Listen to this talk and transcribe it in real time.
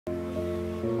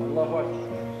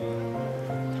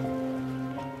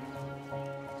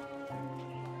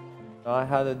I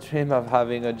had a dream of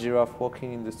having a giraffe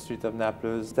walking in the street of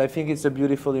Naples. I think it's a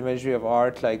beautiful imagery of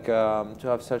art, like to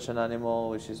have such an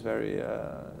animal, which is very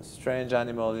strange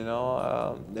animal, you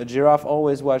know. A giraffe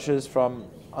always watches from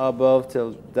above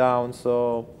till down,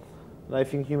 so I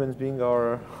think human beings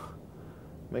are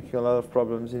making a lot of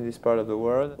problems in this part of the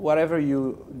world. Whatever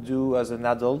you do as an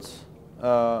adult,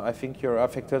 I think you're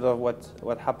affected of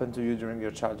what happened to you during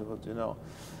your childhood, you know.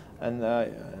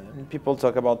 And people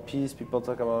talk about peace, people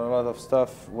talk about a lot of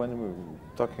stuff when we're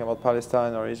talking about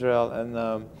Palestine or Israel.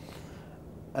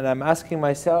 And I'm asking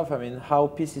myself, I mean, how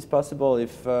peace is possible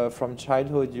if from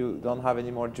childhood you don't have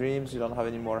any more dreams, you don't have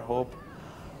any more hope.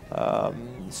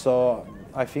 So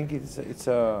I think it's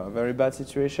a very bad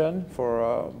situation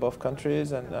for both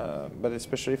countries, but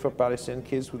especially for Palestinian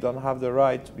kids who don't have the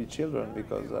right to be children,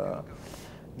 because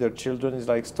their children is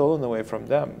like stolen away from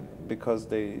them because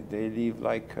they live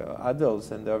like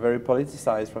adults, and they're very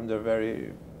politicized from their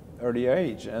very early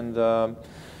age. And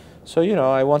so, you know,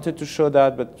 I wanted to show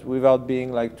that, but without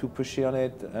being like too pushy on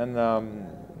it. And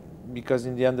because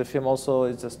in the end, the film also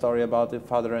is a story about a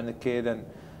father and a kid,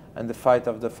 and the fight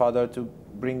of the father to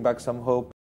bring back some hope